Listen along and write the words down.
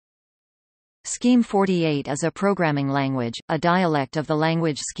Scheme 48 is a programming language, a dialect of the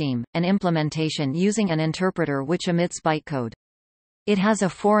language Scheme, an implementation using an interpreter which emits bytecode. It has a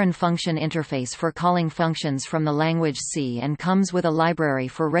foreign function interface for calling functions from the language C and comes with a library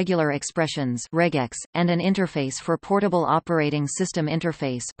for regular expressions regex, and an interface for Portable Operating System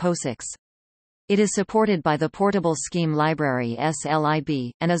Interface POSIX. It is supported by the Portable Scheme Library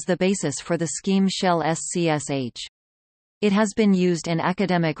SLIB, and is the basis for the Scheme shell SCSH. It has been used in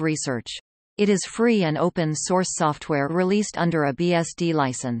academic research. It is free and open-source software released under a BSD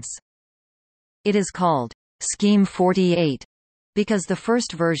license. It is called Scheme 48 because the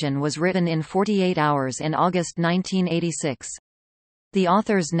first version was written in 48 hours in August 1986. The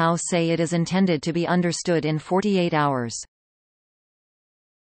authors now say it is intended to be understood in 48 hours.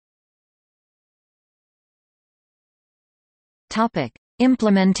 Topic: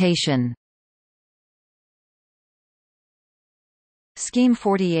 Implementation. Scheme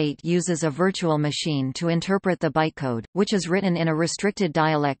 48 uses a virtual machine to interpret the bytecode, which is written in a restricted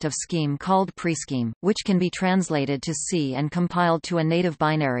dialect of Scheme called prescheme, which can be translated to C and compiled to a native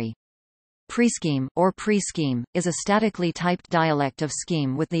binary. Prescheme, or pre-scheme, is a statically typed dialect of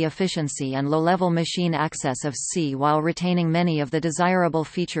Scheme with the efficiency and low-level machine access of C while retaining many of the desirable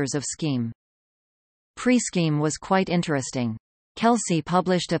features of Scheme. Prescheme was quite interesting. Kelsey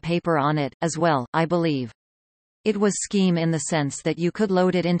published a paper on it, as well, I believe. It was Scheme in the sense that you could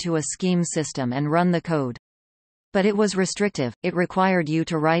load it into a Scheme system and run the code. But it was restrictive, it required you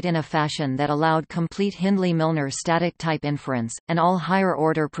to write in a fashion that allowed complete Hindley-Milner static type inference, and all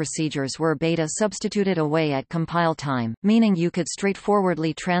higher-order procedures were beta substituted away at compile time, meaning you could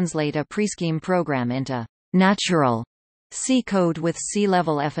straightforwardly translate a prescheme program into natural C code with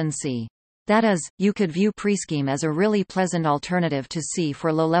C-level FNC. That is, you could view prescheme as a really pleasant alternative to C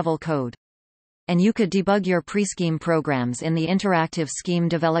for low-level code. And you could debug your prescheme programs in the interactive Scheme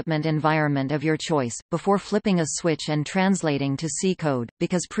development environment of your choice, before flipping a switch and translating to C code,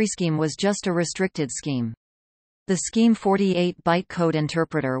 because prescheme was just a restricted scheme. The Scheme 48 byte code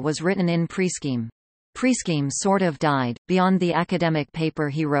interpreter was written in prescheme. Prescheme sort of died. Beyond the academic paper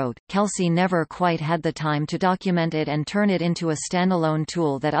he wrote, Kelsey never quite had the time to document it and turn it into a standalone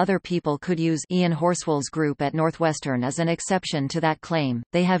tool that other people could use. Ian Horswell's group at Northwestern is an exception to that claim.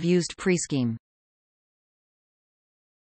 They have used prescheme.